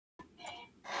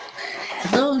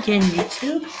Hello again,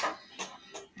 YouTube.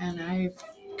 And I've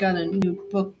got a new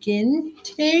book in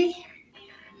today.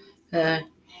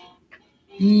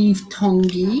 Yves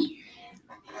Tanguy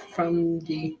from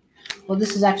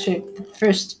this is actually the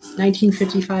first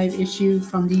 1955 issue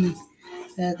from the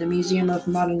Museum of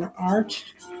Modern Art,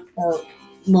 or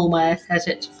MoMA as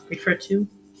it's referred to.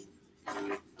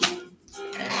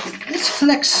 This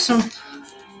collects some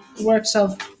works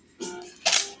of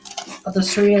the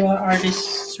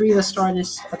surrealist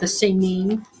artist of the same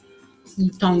name,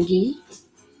 Yves Tanguy.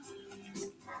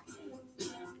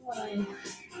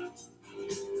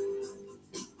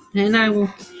 And I will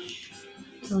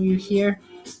show you here.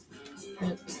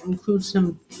 It includes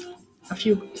a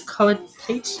few colored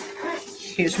plates.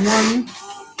 Here's one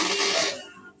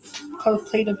colored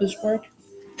plate of his work.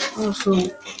 Also,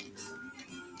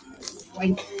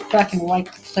 black and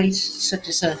white plates, such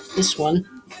as this one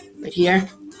right here.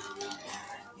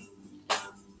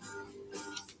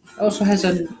 Also has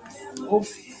an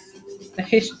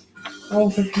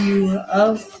overview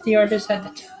of the artist at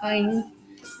the time.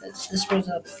 This was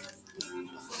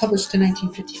published in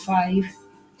 1955. I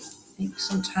think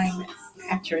sometime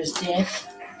after his death.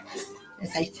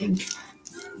 I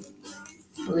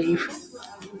believe.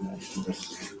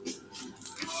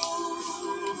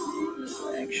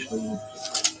 Actually,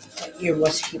 what year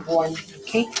was he born?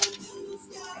 Okay.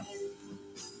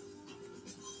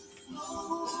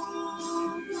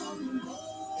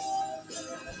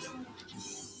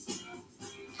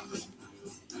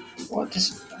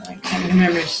 I can't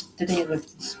remember the date of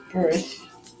his birth,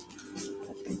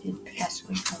 but he did pass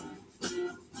away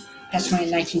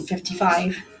in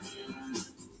 1955.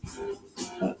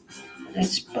 But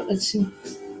let's see.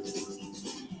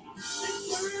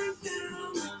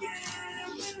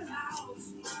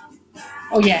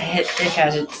 Oh yeah, it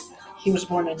has it. He was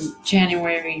born on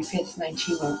January 5th,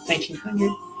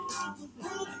 1900.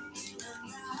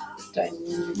 Died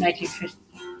in 1955.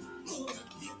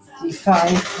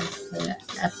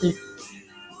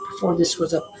 Before this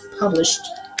was published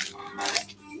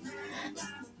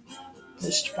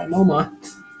by MoMA,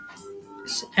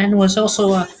 and he was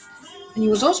also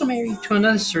married to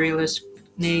another surrealist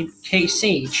named Kay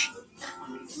Sage.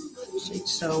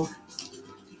 So,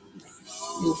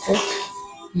 new book,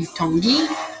 Yves Tanguy,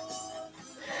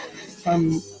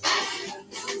 from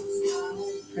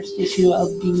first issue of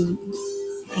the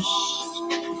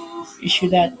first issue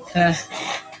that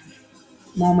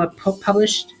MoMA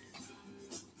published.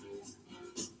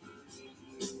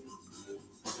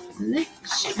 The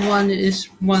next one is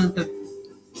one of the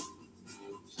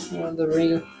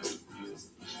real.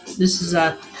 This is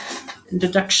a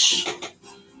introduction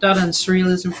dot on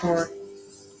surrealism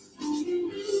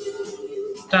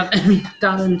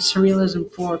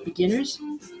for beginners.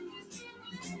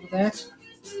 That.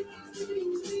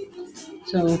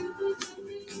 So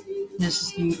this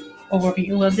is the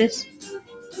overview of this.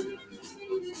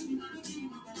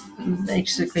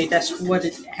 Basically, that's what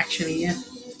it actually is.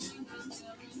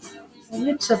 And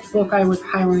it's a book I would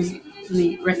highly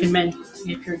recommend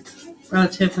if you're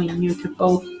relatively new to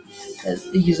both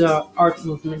these art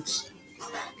movements.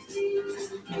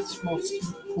 It's most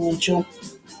influential.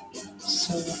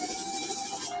 So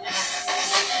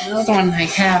another one I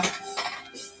have,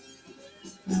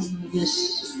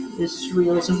 this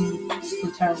realism,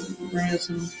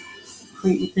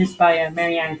 created by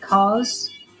Marianne Cause.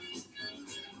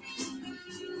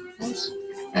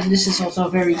 And this is also a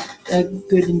very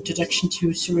good introduction to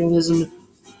surrealism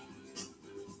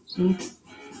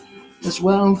as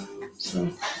well. So,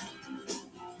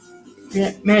 if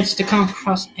you managed to come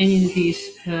across any of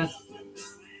these,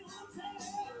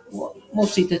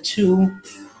 mostly the two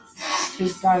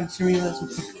guide surrealism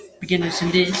for beginners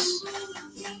in this,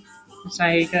 so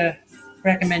I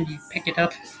recommend you pick it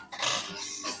up.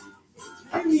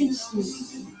 Very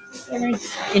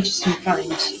interesting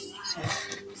finds. So,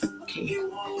 okay,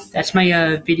 that's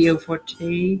my video for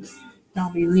today.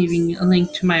 I'll be leaving a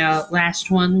link to my last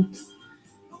one.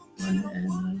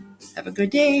 Have a good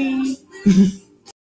day.